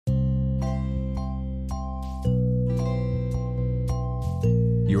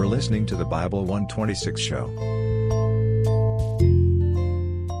listening to the Bible 126 show.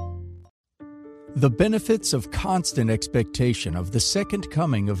 The benefits of constant expectation of the second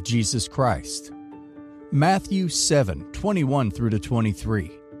coming of Jesus Christ. Matthew 7:21 through to 23.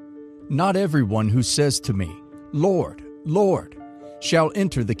 Not everyone who says to me, Lord, Lord, shall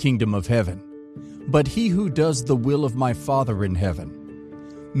enter the kingdom of heaven, but he who does the will of my Father in heaven.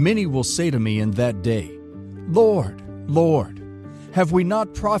 Many will say to me in that day, Lord, Lord, have we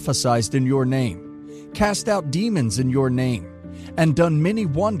not prophesied in your name, cast out demons in your name, and done many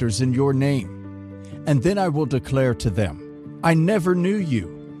wonders in your name? And then I will declare to them, I never knew you.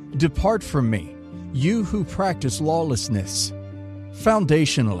 Depart from me, you who practice lawlessness.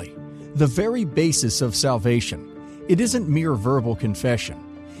 Foundationally, the very basis of salvation, it isn't mere verbal confession.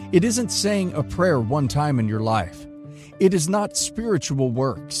 It isn't saying a prayer one time in your life. It is not spiritual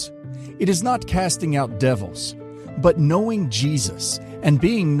works. It is not casting out devils, but knowing Jesus and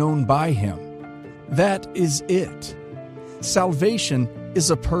being known by Him. That is it. Salvation is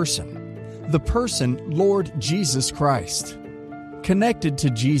a person. The person, Lord Jesus Christ. Connected to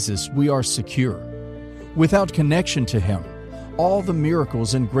Jesus, we are secure. Without connection to Him, all the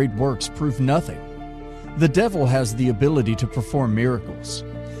miracles and great works prove nothing. The devil has the ability to perform miracles.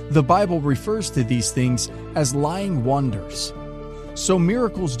 The Bible refers to these things as lying wonders. So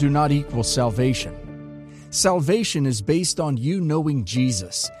miracles do not equal salvation. Salvation is based on you knowing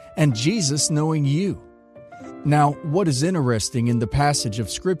Jesus and Jesus knowing you. Now, what is interesting in the passage of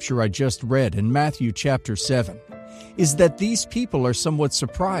Scripture I just read in Matthew chapter 7 is that these people are somewhat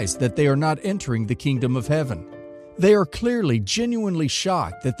surprised that they are not entering the kingdom of heaven. They are clearly, genuinely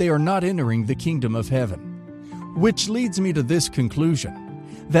shocked that they are not entering the kingdom of heaven. Which leads me to this conclusion,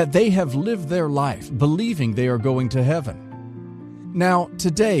 that they have lived their life believing they are going to heaven. Now,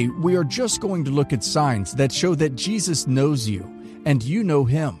 today, we are just going to look at signs that show that Jesus knows you and you know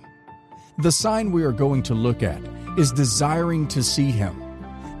Him. The sign we are going to look at is desiring to see Him,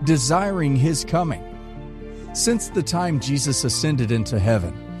 desiring His coming. Since the time Jesus ascended into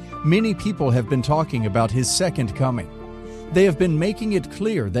heaven, many people have been talking about His second coming. They have been making it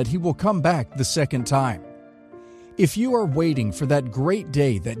clear that He will come back the second time. If you are waiting for that great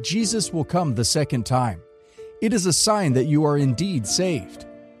day that Jesus will come the second time, it is a sign that you are indeed saved.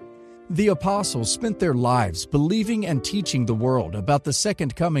 The apostles spent their lives believing and teaching the world about the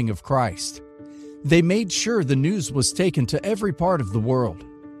second coming of Christ. They made sure the news was taken to every part of the world.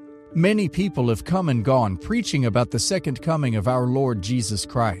 Many people have come and gone preaching about the second coming of our Lord Jesus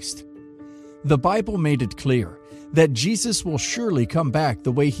Christ. The Bible made it clear that Jesus will surely come back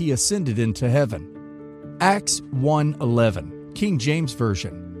the way He ascended into heaven. Acts 1:11, King James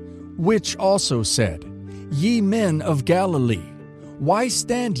Version, which also said, Ye men of Galilee, why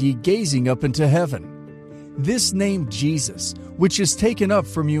stand ye gazing up into heaven? This name Jesus, which is taken up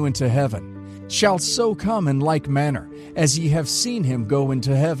from you into heaven, shall so come in like manner as ye have seen Him go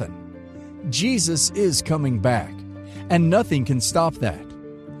into heaven. Jesus is coming back, and nothing can stop that.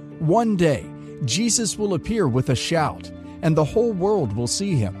 One day, Jesus will appear with a shout, and the whole world will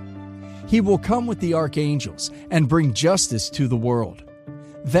see Him. He will come with the archangels and bring justice to the world.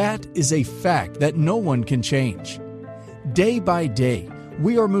 That is a fact that no one can change. Day by day,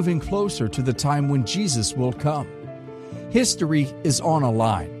 we are moving closer to the time when Jesus will come. History is on a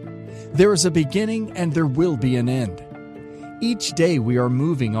line. There is a beginning and there will be an end. Each day we are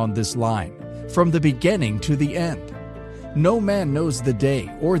moving on this line, from the beginning to the end. No man knows the day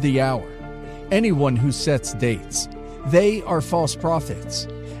or the hour. Anyone who sets dates, they are false prophets,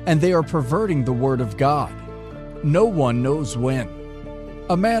 and they are perverting the word of God. No one knows when.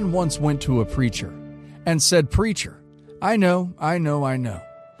 A man once went to a preacher and said, Preacher, I know.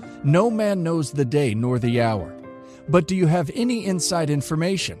 No man knows the day nor the hour. But do you have any inside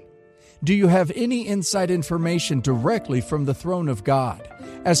information? Do you have any inside information directly from the throne of God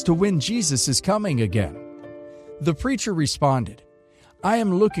as to when Jesus is coming again? The preacher responded, I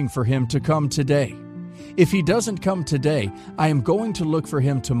am looking for Him to come today. If He doesn't come today, I am going to look for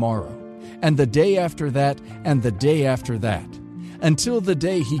Him tomorrow, and the day after that, and the day after that, until the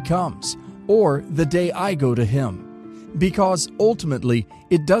day He comes, or the day I go to Him. Because ultimately,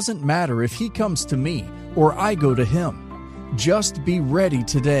 it doesn't matter if He comes to me or I go to Him. Just be ready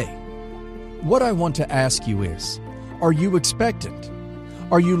today. What I want to ask you is, are you expectant?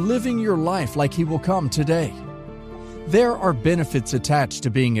 Are you living your life like He will come today? There are benefits attached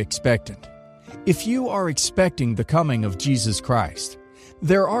to being expectant. If you are expecting the coming of Jesus Christ,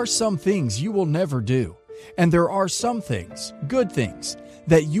 there are some things you will never do, and there are some things, good things,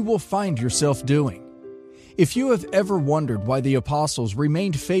 that you will find yourself doing. If you have ever wondered why the apostles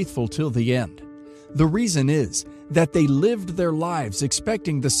remained faithful till the end, The reason is that they lived their lives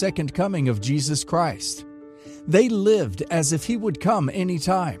expecting the second coming of Jesus Christ. They lived as if He would come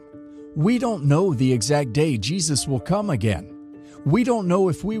anytime. We don't know the exact day Jesus will come again. We don't know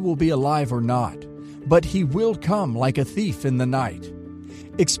if we will be alive or not, but He will come like a thief in the night.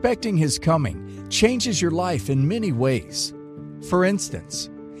 Expecting His coming changes your life in many ways. For instance,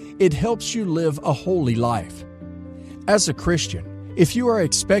 it helps you live a holy life. As a Christian, if you are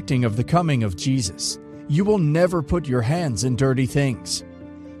expecting of the coming of Jesus, you will never put your hands in dirty things.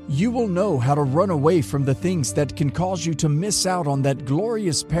 You will know how to run away from the things that can cause you to miss out on that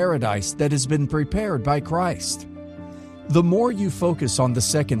glorious paradise that has been prepared by Christ. The more you focus on the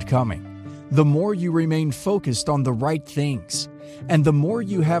second coming, the more you remain focused on the right things, and the more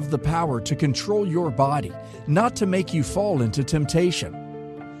you have the power to control your body, not to make you fall into temptation.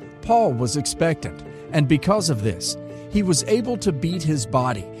 Paul was expectant, and because of this, he was able to beat his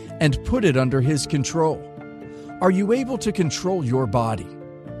body and put it under his control. Are you able to control your body?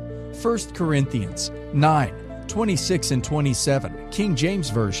 1 Corinthians 9:26 and 27, King James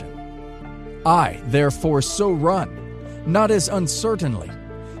Version. I, therefore, so run, not as uncertainly.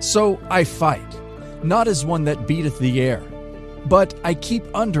 So I fight, not as one that beateth the air, but I keep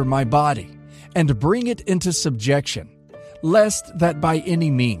under my body, and bring it into subjection, lest that by any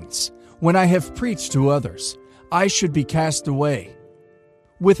means, when I have preached to others, I should be cast away.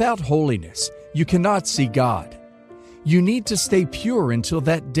 Without holiness, you cannot see God. You need to stay pure until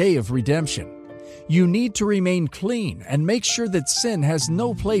that day of redemption. You need to remain clean and make sure that sin has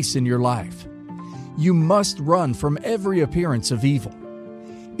no place in your life. You must run from every appearance of evil.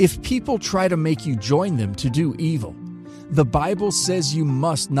 If people try to make you join them to do evil, the Bible says you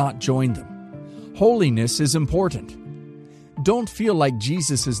must not join them. Holiness is important. Don't feel like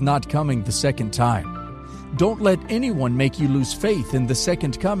Jesus is not coming the second time. Don't let anyone make you lose faith in the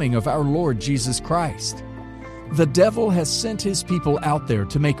second coming of our Lord Jesus Christ. The devil has sent his people out there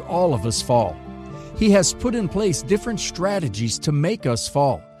to make all of us fall. He has put in place different strategies to make us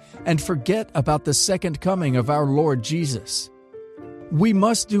fall and forget about the second coming of our Lord Jesus. We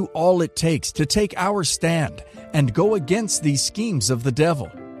must do all it takes to take our stand and go against these schemes of the devil.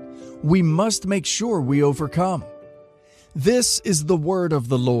 We must make sure we overcome. This is the word of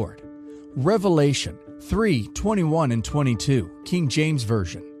the Lord. Revelation 3:21 and 22, King James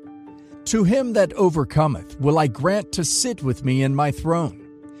Version. To him that overcometh will I grant to sit with me in my throne,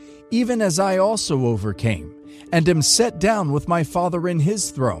 even as I also overcame, and am set down with my Father in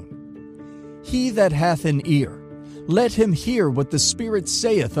his throne. He that hath an ear, let him hear what the Spirit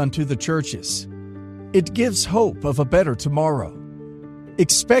saith unto the churches. It gives hope of a better tomorrow.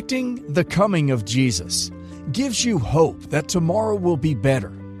 Expecting the coming of Jesus gives you hope that tomorrow will be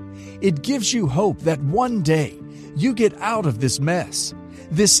better. It gives you hope that one day you get out of this mess,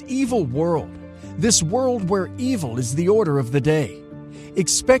 this evil world, this world where evil is the order of the day.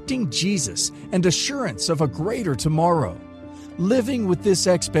 Expecting Jesus and assurance of a greater tomorrow. Living with this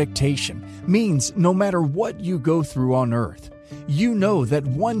expectation means no matter what you go through on earth, you know that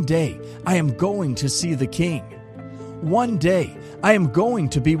one day I am going to see the King. One day I am going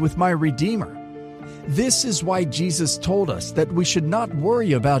to be with my Redeemer. This is why Jesus told us that we should not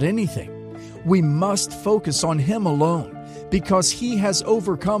worry about anything. We must focus on Him alone, because He has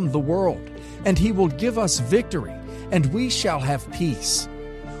overcome the world, and He will give us victory, and we shall have peace.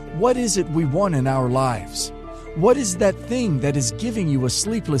 What is it we want in our lives? What is that thing that is giving you a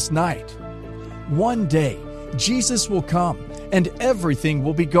sleepless night? One day, Jesus will come, and everything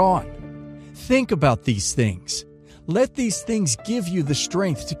will be gone. Think about these things. Let these things give you the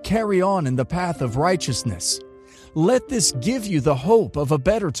strength to carry on in the path of righteousness. Let this give you the hope of a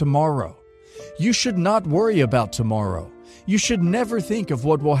better tomorrow. You should not worry about tomorrow. You should never think of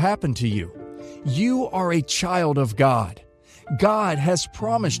what will happen to you. You are a child of God. God has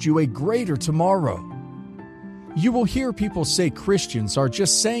promised you a greater tomorrow. You will hear people say Christians are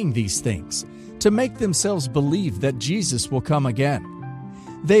just saying these things to make themselves believe that Jesus will come again.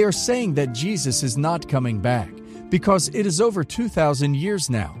 They are saying that Jesus is not coming back because it is over 2,000 years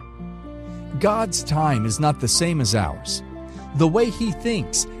now. God's time is not the same as ours. The way He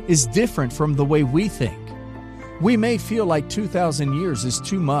thinks is different from the way we think. We may feel like 2,000 years is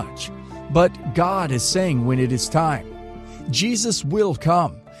too much, but God is saying when it is time. Jesus will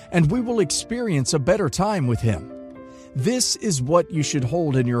come, and we will experience a better time with Him. This is what you should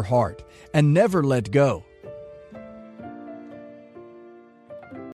hold in your heart and never let go.